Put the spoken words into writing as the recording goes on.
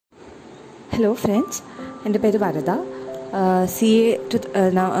Hello friends, എൻ്റെ പേര് Varada. CA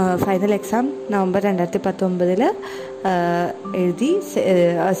final exam November 2019 എഴുതി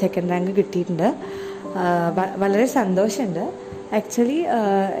സെക്കൻഡ് റാങ്ക് കിട്ടിയിട്ടുണ്ട്. വളരെ സന്തോഷമുണ്ട്. ആക്ച്വലി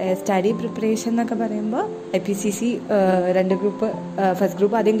സ്റ്റഡി പ്രിപ്പറേഷൻ എന്നൊക്കെ പറയുമ്പോൾ IPCC 2 ഗ്രൂപ്പ്, ഫസ്റ്റ്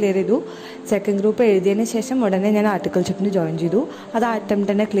ഗ്രൂപ്പ് ആദ്യം ക്ലിയർ ചെയ്തു. സെക്കൻഡ് ഗ്രൂപ്പ് എഴുതിയതിന് ശേഷം ഉടനെ ഞാൻ ആർട്ടിക്കൽഷിപ്പിന് ജോയിൻ ചെയ്തു. അത് ആ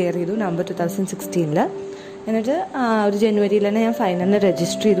അറ്റംപ്റ്റ് തന്നെ ക്ലിയർ ചെയ്തു നവംബർ 2016. എന്നിട്ട് ഒരു ജനുവരിയിൽ തന്നെ ഞാൻ ഫൈനലിന്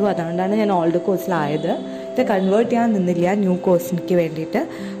രജിസ്റ്റർ ചെയ്തു. അതുകൊണ്ടാണ് ഞാൻ ഓൾഡ് കോഴ്സിലായത്. ഇത് കൺവേർട്ട് ചെയ്യാൻ നിന്നില്ല, ന്യൂ കോഴ്സിലേക്ക് വേണ്ടിയിട്ട്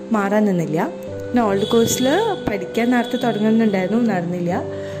മാറാൻ നിന്നില്ല. പിന്നെ ഓൾഡ് കോഴ്സിൽ പഠിക്കാൻ നേരത്തെ തുടങ്ങുന്നുണ്ടായിരുന്നു, നടന്നില്ല.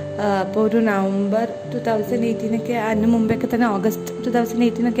 അപ്പോൾ ഒരു നവംബർ 2018 അതിന് മുമ്പൊക്കെ തന്നെ ഓഗസ്റ്റ്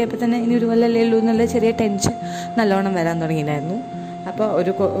 2018 ആയപ്പോൾ തന്നെ ഇനി ഒരു കൊല്ലമല്ലേ ഉള്ളൂ എന്നുള്ള ചെറിയ ടെൻഷൻ നല്ലോണം വരാൻ തുടങ്ങിയിട്ടുണ്ടായിരുന്നു. അപ്പോൾ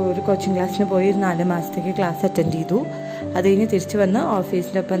ഒരു കോച്ചിങ് ക്ലാസ്സിന് പോയി 4 മാസത്തേക്ക് ക്ലാസ് അറ്റൻഡ് ചെയ്തു. അത് കഴിഞ്ഞ് തിരിച്ച് വന്ന്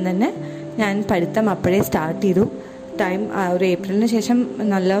ഓഫീസിൻ്റെ ഒപ്പം തന്നെ ഞാൻ പഠിത്തം അപ്പോഴേ സ്റ്റാർട്ട് ചെയ്തു. ഒരു ഏപ്രിലിന് ശേഷം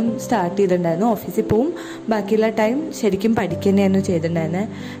നല്ല സ്റ്റാർട്ട് ചെയ്തിട്ടുണ്ടായിരുന്നു. ഓഫീസിൽ പോവും, ബാക്കിയുള്ള ടൈം ശരിക്കും പഠിക്കുന്നതായിരുന്നു ചെയ്തിട്ടുണ്ടായിരുന്നത്.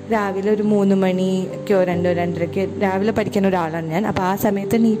 രാവിലെ ഒരു 3 മണിക്കോ 2-2:30 രാവിലെ പഠിക്കുന്ന ഒരാളാണ് ഞാൻ. അപ്പോൾ ആ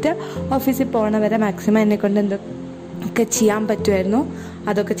സമയത്ത് നീറ്റ് ഓഫീസിൽ പോകണവരെ മാക്സിമം എന്നെക്കൊണ്ട് എന്തൊക്കെ ചെയ്യാൻ പറ്റുമായിരുന്നു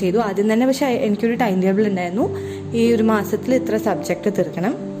അതൊക്കെ ചെയ്തു. ആദ്യം തന്നെ പക്ഷേ എനിക്കൊരു ടൈം ടേബിൾ ഉണ്ടായിരുന്നു. ഈ ഒരു മാസത്തിൽ ഇത്ര സബ്ജക്റ്റ്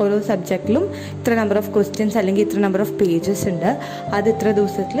തീർക്കണം, ഓരോ സബ്ജക്റ്റിലും ഇത്ര നമ്പർ ഓഫ് ക്വസ്റ്റ്യൻസ് അല്ലെങ്കിൽ ഇത്ര നമ്പർ ഓഫ് പേജസ് ഉണ്ട്, അത് ഇത്ര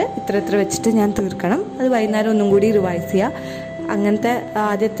ദിവസത്തിൽ ഇത്ര വെച്ചിട്ട് ഞാൻ തീർക്കണം. അത് വൈകുന്നേരം ഒന്നും കൂടി റിവൈസ് ചെയ്യുക. അങ്ങനത്തെ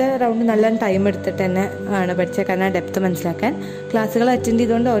ആദ്യത്തെ റൗണ്ട് നല്ല ടൈം എടുത്തിട്ട് തന്നെ ആണ് പഠിച്ചത്. കാരണം ഡെപ്ത് മനസ്സിലാക്കാൻ ക്ലാസ്സുകൾ അറ്റൻഡ്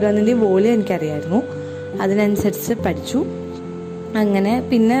ചെയ്തുകൊണ്ട് ഓരോന്നിൻ്റെയും വോളിയം എനിക്കറിയായിരുന്നു. അതിനനുസരിച്ച് പഠിച്ചു. അങ്ങനെ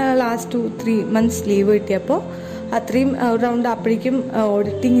പിന്നെ ലാസ്റ്റ് 2-3 മന്ത്സ് ലീവ് കിട്ടിയപ്പോൾ അത്രയും റൗണ്ട് അപ്പോഴേക്കും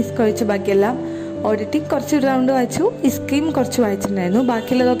ഓഡിറ്റിംഗ് കഴിച്ച് ബാക്കിയെല്ലാം ഓഡിറ്റിംഗ് കുറച്ച് റൗണ്ട് വായിച്ചു, ഇസ്കീം കുറച്ച് വായിച്ചിട്ടുണ്ടായിരുന്നു.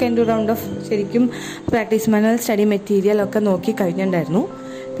 ബാക്കിയുള്ളതൊക്കെ എൻ്റെ റൗണ്ട് ഓഫ് ശരിക്കും പ്രാക്ടീസ് മാനുവൽ, സ്റ്റഡി മെറ്റീരിയൽ ഒക്കെ നോക്കി കഴിഞ്ഞിട്ടുണ്ടായിരുന്നു.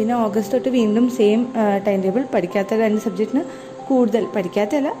 പിന്നെ ഓഗസ്റ്റ് തൊട്ട് വീണ്ടും സെയിം ടൈം ടേബിൾ. പഠിക്കാത്ത 2 സബ്ജക്റ്റിന് കൂടുതൽ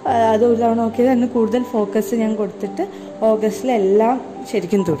പഠിക്കാത്തല്ല, അത് ഒരു തവണ നോക്കിയത് അതിന് കൂടുതൽ ഫോക്കസ് ഞാൻ കൊടുത്തിട്ട് ഓഗസ്റ്റിലെല്ലാം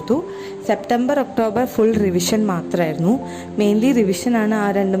ശരിക്കും തീർത്തു. സെപ്റ്റംബർ ഒക്ടോബർ ഫുൾ റിവിഷൻ മാത്രമായിരുന്നു. മെയിൻലി റിവിഷനാണ് ആ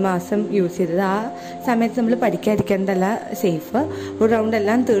 2 മാസം യൂസ് ചെയ്തത്. ആ സമയത്ത് നമ്മൾ പഠിക്കാതിരിക്കേണ്ടല്ല സേഫ്. ഒരു റൗണ്ട്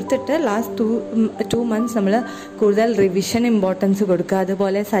എല്ലാം തീർത്തിട്ട് ലാസ്റ്റ് 2 മന്ത്സ് നമ്മൾ കൂടുതൽ റിവിഷൻ ഇമ്പോർട്ടൻസ് കൊടുക്കുക.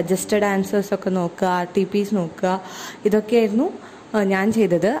 അതുപോലെ സജസ്റ്റഡ് ആൻസേഴ്സൊക്കെ നോക്കുക, RTPs നോക്കുക. ഇതൊക്കെയായിരുന്നു ഞാൻ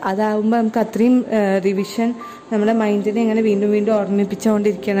ചെയ്തത്. അതാകുമ്പോൾ നമുക്ക് അത്രയും റിവിഷൻ നമ്മുടെ മൈൻഡിനെ ഇങ്ങനെ വീണ്ടും വീണ്ടും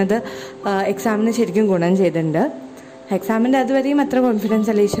ഓർമ്മിപ്പിച്ചുകൊണ്ടിരിക്കുന്നത് എക്സാമിന് ശരിക്കും ഗുണം ചെയ്തിട്ടുണ്ട്. എക്സാമിൻ്റെ അതുവരെയും അത്ര കോൺഫിഡൻസ്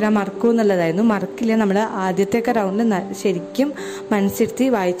അല്ല, ഈശ്വര മറക്കൂ എന്നുള്ളതായിരുന്നു. മറക്കില്ല. നമ്മൾ ആദ്യത്തെയൊക്കെ റൗണ്ട് ശരിക്കും മനസ്സിരുത്തി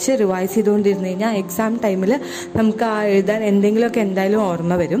വായിച്ച് റിവൈസ് ചെയ്തുകൊണ്ടിരുന്നു കഴിഞ്ഞാൽ എക്സാം ടൈമിൽ നമുക്ക് ആ എഴുതാൻ എന്തെങ്കിലുമൊക്കെ എന്തായാലും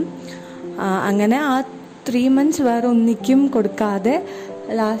ഓർമ്മ വരും. അങ്ങനെ ആ 3 മന്ത്സ് വേറെ ഒന്നിക്കും കൊടുക്കാതെ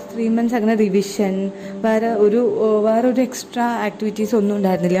ലാസ്റ്റ് 3 മന്ത്സ് അങ്ങനെ റിവിഷൻ, വേറെ ഒരു എക്സ്ട്രാ ആക്ടിവിറ്റീസ് ഒന്നും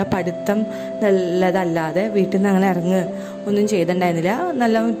ഉണ്ടായിരുന്നില്ല. പഠിത്തം നല്ലതല്ലാതെ വീട്ടിൽ നിന്ന് അങ്ങനെ ഒന്നും ചെയ്തിട്ടുണ്ടായിരുന്നില്ല.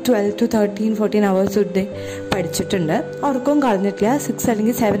 നല്ല 12 to 13-14 hours ഒരു ഡേ പഠിച്ചിട്ടുണ്ട്. ഉറക്കവും കളഞ്ഞിട്ടില്ല. 6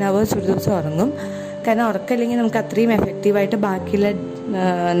 അല്ലെങ്കിൽ 7 hours ഒരു ദിവസം ഉറങ്ങും. കാരണം ഉറക്കമില്ലെങ്കിൽ നമുക്ക് അത്രയും എഫക്റ്റീവായിട്ട് ബാക്കിയുള്ള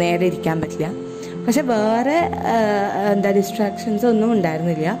നേരെ ഇരിക്കാൻ പറ്റില്ല. പക്ഷെ വേറെ ഡിസ്ട്രാക്ഷൻസ് ഒന്നും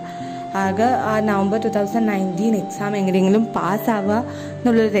ഉണ്ടായിരുന്നില്ല. ആകെ ആ നവംബർ 2019 എക്സാം എങ്ങനെയെങ്കിലും പാസ്സാവുക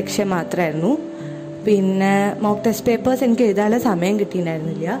എന്നുള്ളൊരു ലക്ഷ്യം മാത്രമായിരുന്നു. പിന്നെ മോക്ക് ടെസ്റ്റ് പേപ്പേഴ്സ് എനിക്ക് എഴുതാനുള്ള സമയം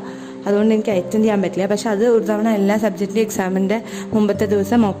കിട്ടിയിട്ടുണ്ടായിരുന്നില്ല, അതുകൊണ്ട് എനിക്ക് അറ്റൻഡ് ചെയ്യാൻ പറ്റില്ല. പക്ഷെ അത് ഒരു തവണ എല്ലാ സബ്ജക്റ്റിൻ്റെ എക്സാമിൻ്റെ മുമ്പത്തെ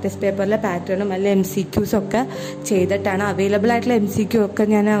ദിവസം മോക്ക് ടെസ്റ്റ് പേപ്പറിലെ പാറ്റേണും അല്ലെങ്കിൽ MCQs ഒക്കെ ചെയ്തിട്ടാണ് അവൈലബിൾ ആയിട്ടുള്ള MCQ ഒക്കെ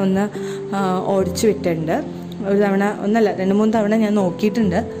ഞാൻ ഒന്ന് ഓടിച്ചു വിട്ടിട്ടുണ്ട്. ഒരു തവണ ഒന്നല്ല 2-3 തവണ ഞാൻ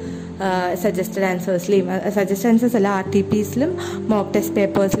നോക്കിയിട്ടുണ്ട്. സജസ്റ്റഡ് ആൻസേഴ്സ് അല്ല, RTPsലും മോക്ക് ടെസ്റ്റ്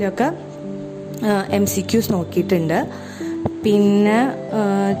പേപ്പേഴ്സിലൊക്കെ MCQs നോക്കിയിട്ടുണ്ട്. പിന്നെ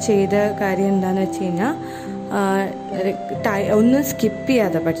ചെയ്ത കാര്യം എന്താണെന്ന് വെച്ച് കഴിഞ്ഞാൽ ഒന്നും സ്കിപ്പ്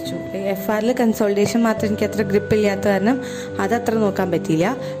ചെയ്യാതെ പഠിച്ചു. FRൽ കൺസോൾട്ടേഷൻ മാത്രം എനിക്ക് അത്ര ഗ്രിപ്പ് ഇല്ലാത്ത കാരണം അതത്ര നോക്കാൻ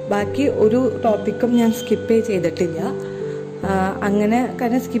പറ്റിയില്ല. ബാക്കി ഒരു ടോപ്പിക്കും ഞാൻ സ്കിപ്പ് ചെയ്തിട്ടില്ല. അങ്ങനെ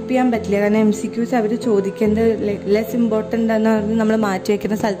കാരണം സ്കിപ്പ് ചെയ്യാൻ പറ്റില്ല. കാരണം MCQs അവർ ചോദിക്കേണ്ടത് ലെസ് ഇമ്പോർട്ടൻ്റ് എന്ന് പറഞ്ഞ് നമ്മൾ മാറ്റി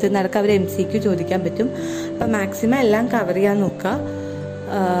വയ്ക്കുന്ന സ്ഥലത്ത് നിന്നടക്കം അവർ MCQ ചോദിക്കാൻ പറ്റും. അപ്പം മാക്സിമം എല്ലാം കവർ ചെയ്യാൻ നോക്കുക.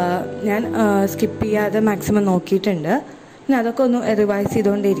 ഞാൻ സ്കിപ്പ് ചെയ്യാതെ മാക്സിമം നോക്കിയിട്ടുണ്ട്. പിന്നെ അതൊക്കെ ഒന്ന് റിവൈസ്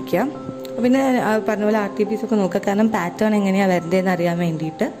ചെയ്തുകൊണ്ടേയിരിക്കുക. പിന്നെ പറഞ്ഞ പോലെ RTPs ഒക്കെ നോക്കുക. കാരണം പാറ്റേൺ എങ്ങനെയാണ് വരേണ്ടതെന്ന് അറിയാൻ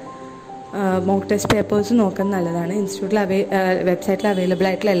വേണ്ടിയിട്ട് മോക്ക് ടെസ്റ്റ് പേപ്പേഴ്സ് നോക്കുന്നത് നല്ലതാണ്. ഇൻസ്റ്റിറ്റ്യൂട്ടിൽ വെബ്സൈറ്റിൽ അവൈലബിൾ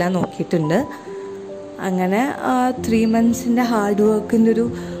ആയിട്ടുള്ള എല്ലാം നോക്കിയിട്ടുണ്ട്. അങ്ങനെ 3 മന്ത്സിൻ്റെ ഹാർഡ് വർക്കിൻ്റെ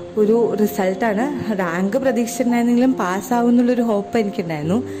ഒരു റിസൾട്ടാണ്. റാങ്ക് പ്രതീക്ഷിച്ചിട്ടുണ്ടായിരുന്നെങ്കിലും പാസ്സാവുന്നുള്ളൊരു ഹോപ്പ്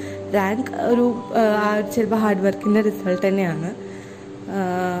എനിക്കുണ്ടായിരുന്നു. റാങ്ക് ചിലപ്പോൾ ഹാർഡ് വർക്കിൻ്റെ റിസൾട്ട് തന്നെയാണ്.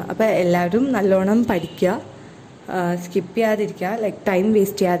 അപ്പോൾ എല്ലാവരും നല്ലോണം പഠിക്കുക, സ്കിപ്പ് ചെയ്യാതിരിക്കുക, ടൈം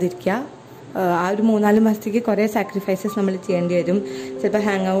വേസ്റ്റ് ചെയ്യാതിരിക്കുക. ആ ഒരു 3-4 മാസത്തേക്ക് കുറേ സാക്രിഫൈസസ് നമ്മൾ ചെയ്യേണ്ടി വരും. ചിലപ്പോൾ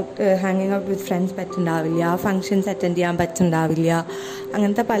ഹാങ്ങിങ് out with friends പറ്റുന്നുണ്ടാവില്ല, functions attend ചെയ്യാൻ പറ്റുന്നുണ്ടാവില്ല.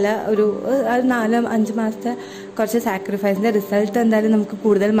 അങ്ങനത്തെ പല ഒരു 4-5 മാസത്തെ കുറച്ച് സാക്രിഫൈസിൻ്റെ റിസൾട്ട് എന്തായാലും നമുക്ക്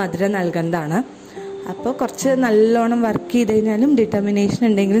കൂടുതൽ മധുരം നൽകുന്നതാണ്. അപ്പോൾ കുറച്ച് നല്ലോണം വർക്ക് ചെയ്ത് കഴിഞ്ഞാലും ഡിറ്റർമിനേഷൻ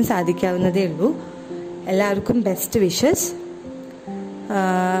ഉണ്ടെങ്കിലും സാധിക്കാവുന്നതേ ഉള്ളൂ. എല്ലാവർക്കും ബെസ്റ്റ് വിഷസ്.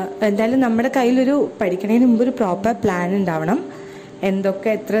 എന്തായാലും നമ്മുടെ കയ്യിലൊരു പഠിക്കണതിന് മുമ്പ് ഒരു പ്രോപ്പർ പ്ലാൻ ഉണ്ടാവണം. എന്തൊക്കെ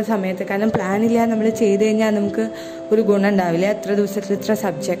എത്ര സമയത്ത്, കാരണം പ്ലാൻ ഇല്ലാതെ നമ്മൾ ചെയ്ത് കഴിഞ്ഞാൽ നമുക്ക് ഒരു ഗുണം ഉണ്ടാവില്ല. എത്ര ദിവസത്തിൽ ഇത്ര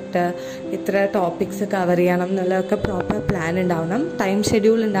സബ്ജക്റ്റ്, ഇത്ര ടോപ്പിക്സ് കവർ ചെയ്യണം എന്നുള്ളതൊക്കെ പ്രോപ്പർ പ്ലാൻ ഉണ്ടാവണം. ടൈം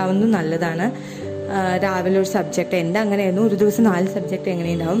ഷെഡ്യൂൾ ഉണ്ടാവുന്നത് നല്ലതാണ്. രാവിലെ ഒരു സബ്ജക്റ്റ്, എൻ്റെ അങ്ങനെയായിരുന്നു. ഒരു ദിവസം 4 സബ്ജക്റ്റ് എങ്ങനെ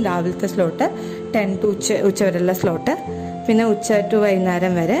ഉണ്ടാവും. രാവിലത്തെ സ്ലോട്ട് 10 to ഉച്ച വരെയുള്ള സ്ലോട്ട്, പിന്നെ ഉച്ച ടു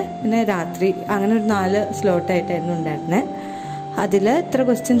വൈകുന്നേരം വരെ, പിന്നെ രാത്രി, അങ്ങനെ ഒരു 4 സ്ലോട്ടായിട്ടായിരുന്നു ഉണ്ടായിരുന്നത്. അതിൽ ഇത്ര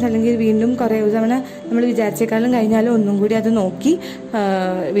ക്വസ്റ്റ്യൻസ്, അല്ലെങ്കിൽ വീണ്ടും കുറേ തവണ നമ്മൾ വിചാരിച്ചേക്കാളും കഴിഞ്ഞാലും ഒന്നും കൂടി അത് നോക്കി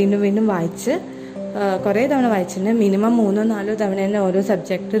വീണ്ടും വായിച്ച് കുറേ തവണ വായിച്ചിട്ടുണ്ട്. മിനിമം 3-4 തവണ തന്നെ ഓരോ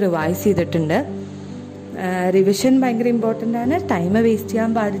സബ്ജക്റ്റ് റിവൈസ് ചെയ്തിട്ടുണ്ട്. റിവിഷൻ ഭയങ്കര ഇമ്പോർട്ടൻ്റ് ആണ്. ടൈം വേസ്റ്റ് ചെയ്യാൻ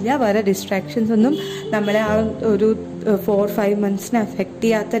പാടില്ല. വേറെ ഡിസ്ട്രാക്ഷൻസ് ഒന്നും നമ്മളെ ആ ഒരു 4-5 മന്ത്സിനെ അഫക്റ്റ്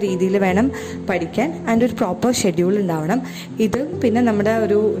ചെയ്യാത്ത രീതിയിൽ വേണം പഠിക്കാൻ. ആൻഡ് ഒരു പ്രോപ്പർ ഷെഡ്യൂൾ ഉണ്ടാവണം. ഇത് പിന്നെ നമ്മുടെ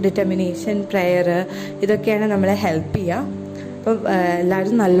ഒരു ഡിറ്റർമിനേഷൻ, പ്രെയർ, ഇതൊക്കെയാണ് നമ്മളെ ഹെൽപ്പ് ചെയ്യുക. അപ്പോൾ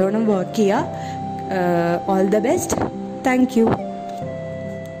എല്ലാവരും നല്ലോണം വർക്ക് ചെയ്യുക. All the best. Thank you.